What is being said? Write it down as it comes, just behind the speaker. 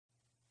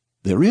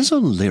There is a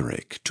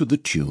lyric to the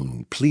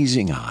tune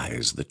Pleasing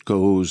Eyes that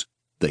goes,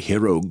 "The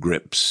hero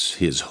grips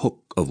his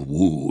hook of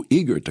woe,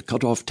 eager to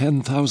cut off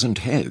 10,000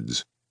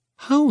 heads.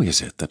 How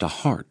is it that a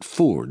heart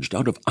forged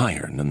out of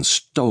iron and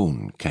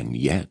stone can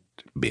yet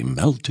be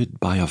melted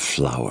by a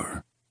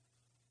flower?"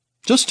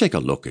 Just take a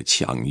look at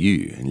Xiang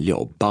Yu and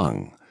Liu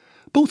Bang.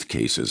 Both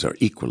cases are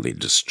equally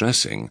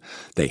distressing.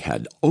 They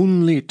had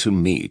only to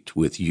meet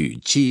with Yu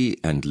Qi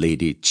and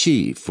Lady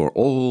Qi for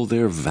all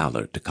their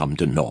valor to come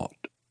to naught.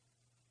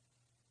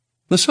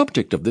 The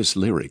subject of this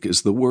lyric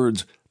is the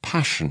words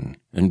passion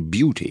and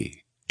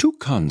beauty, two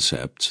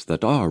concepts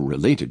that are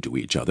related to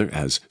each other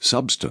as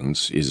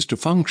substance is to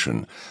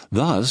function.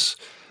 Thus,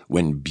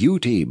 when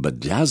beauty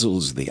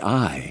bedazzles the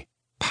eye,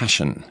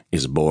 passion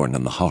is born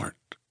in the heart.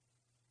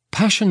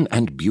 Passion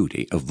and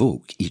beauty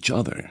evoke each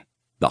other.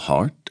 The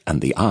heart and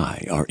the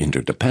eye are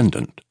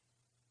interdependent.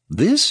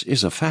 This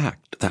is a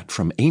fact that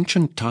from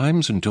ancient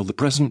times until the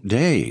present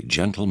day,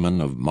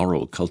 gentlemen of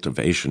moral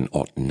cultivation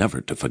ought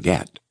never to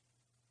forget.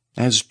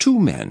 As two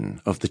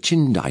men of the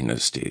Qin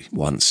dynasty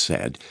once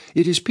said,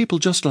 it is people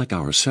just like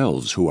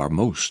ourselves who are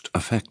most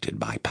affected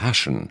by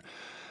passion,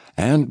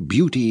 and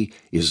beauty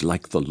is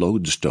like the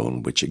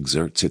lodestone which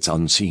exerts its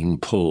unseen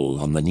pull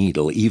on the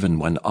needle even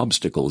when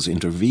obstacles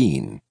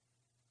intervene.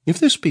 If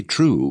this be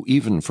true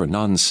even for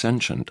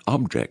non-sentient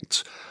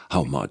objects,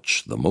 how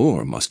much the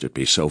more must it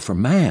be so for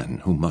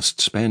man, who must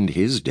spend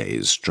his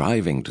days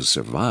striving to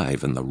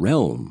survive in the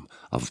realm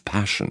of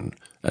passion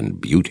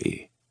and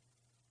beauty.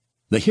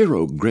 The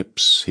hero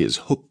grips his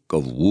hook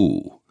of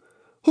woe.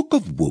 Hook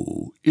of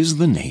woe is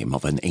the name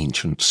of an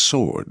ancient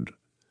sword.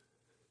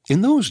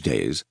 In those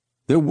days,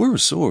 there were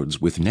swords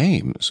with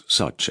names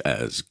such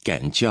as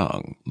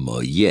Ganjiang,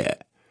 Me Ye,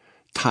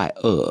 Tai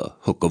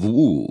hook of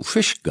woe,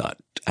 fish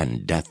gut,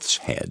 and death's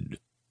head.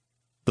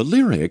 The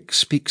lyric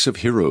speaks of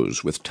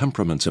heroes with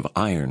temperaments of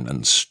iron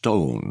and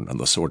stone and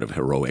the sort of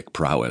heroic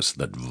prowess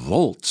that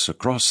vaults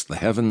across the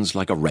heavens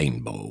like a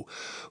rainbow,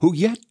 who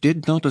yet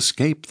did not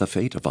escape the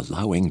fate of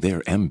allowing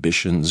their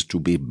ambitions to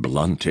be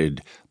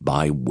blunted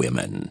by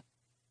women.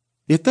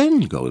 It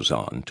then goes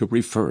on to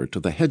refer to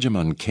the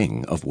hegemon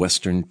king of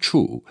western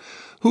Chu,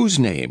 whose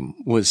name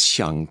was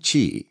Xiang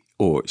Qi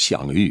or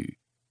Xiang Yu.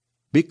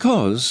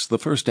 Because the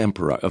first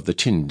emperor of the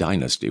Qin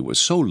dynasty was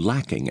so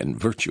lacking in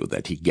virtue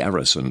that he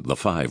garrisoned the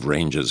 5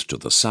 ranges to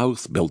the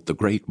south, built the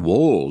Great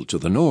Wall to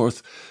the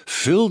north,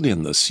 filled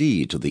in the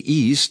sea to the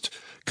east,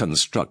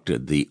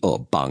 constructed the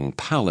Bang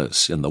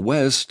Palace in the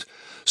west,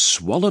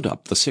 swallowed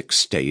up the 6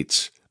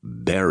 states,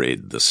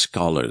 buried the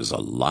scholars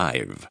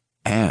alive,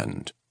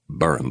 and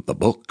burned the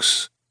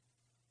books.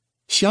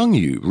 Xiang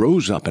Yu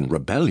rose up in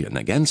rebellion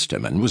against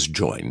him and was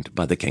joined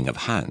by the king of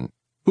Han,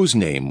 whose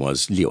name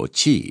was Liu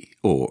Qi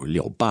or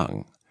Liu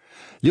Bang.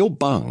 Liu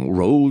Bang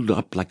rolled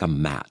up like a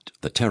mat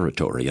the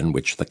territory in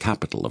which the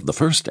capital of the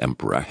first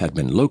emperor had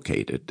been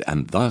located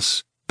and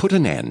thus put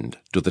an end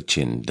to the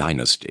Qin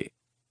dynasty.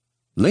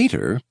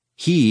 Later,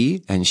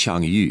 he and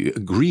Xiang Yu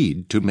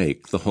agreed to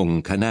make the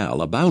Hong Canal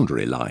a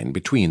boundary line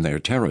between their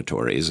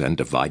territories and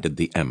divided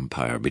the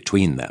empire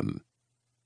between them.